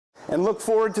and look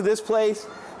forward to this place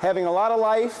having a lot of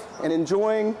life and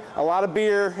enjoying a lot of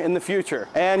beer in the future.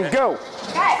 And go!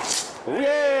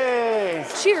 Yay!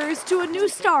 Cheers to a new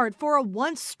start for a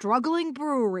once struggling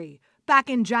brewery. Back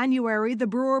in January, the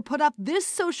brewer put up this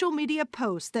social media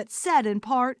post that said in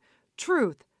part,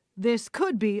 "Truth, this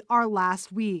could be our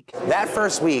last week." That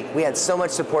first week, we had so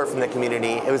much support from the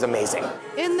community. It was amazing.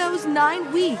 In those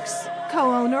 9 weeks,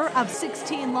 co-owner of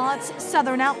 16 Lots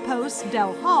Southern Outpost,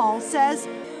 Del Hall, says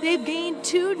they've gained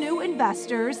 2 new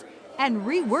investors and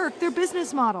reworked their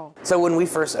business model. So when we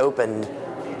first opened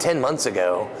 10 months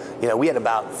ago, we had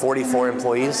about 44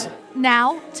 employees.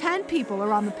 Now, 10 people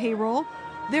are on the payroll.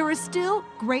 There is still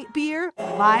great beer,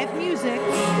 live music,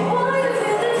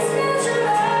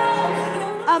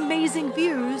 amazing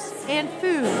views, and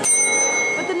food.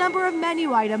 But the number of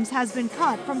menu items has been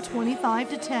cut from 25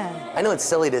 to 10. I know it's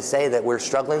silly to say that we're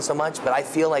struggling so much, but I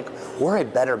feel like we're a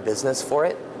better business for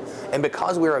it. And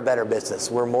because we're a better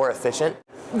business, we're more efficient.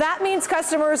 That means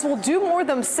customers will do more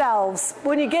themselves.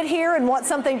 When you get here and want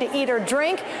something to eat or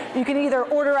drink, you can either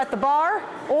order at the bar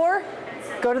or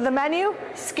go to the menu,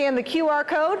 scan the QR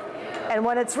code, and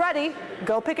when it's ready,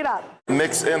 go pick it up.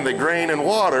 Mix in the grain and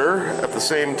water at the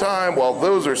same time while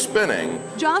those are spinning.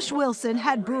 Josh Wilson,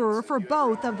 head brewer for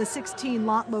both of the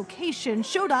 16-lot locations,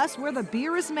 showed us where the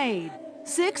beer is made.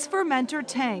 6 fermenter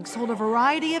tanks hold a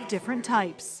variety of different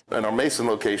types. In our Mason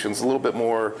locations, a little bit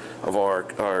more of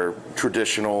our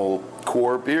traditional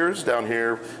core beers. Down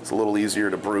here, it's a little easier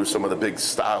to brew some of the big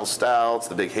style stouts,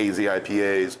 the big hazy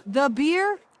IPAs. The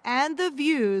beer and the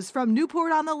views from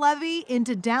Newport on the Levee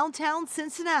into downtown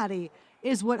Cincinnati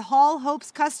is what Hall hopes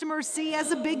customers see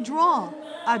as a big draw,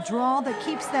 a draw that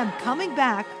keeps them coming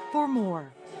back for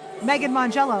more. Megan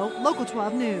Mongello, Local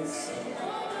 12 News.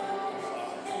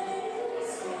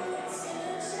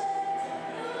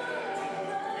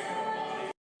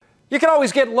 You can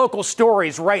always get local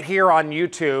stories right here on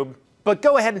YouTube, but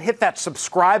go ahead and hit that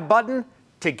subscribe button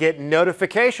to get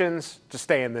notifications to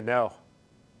stay in the know.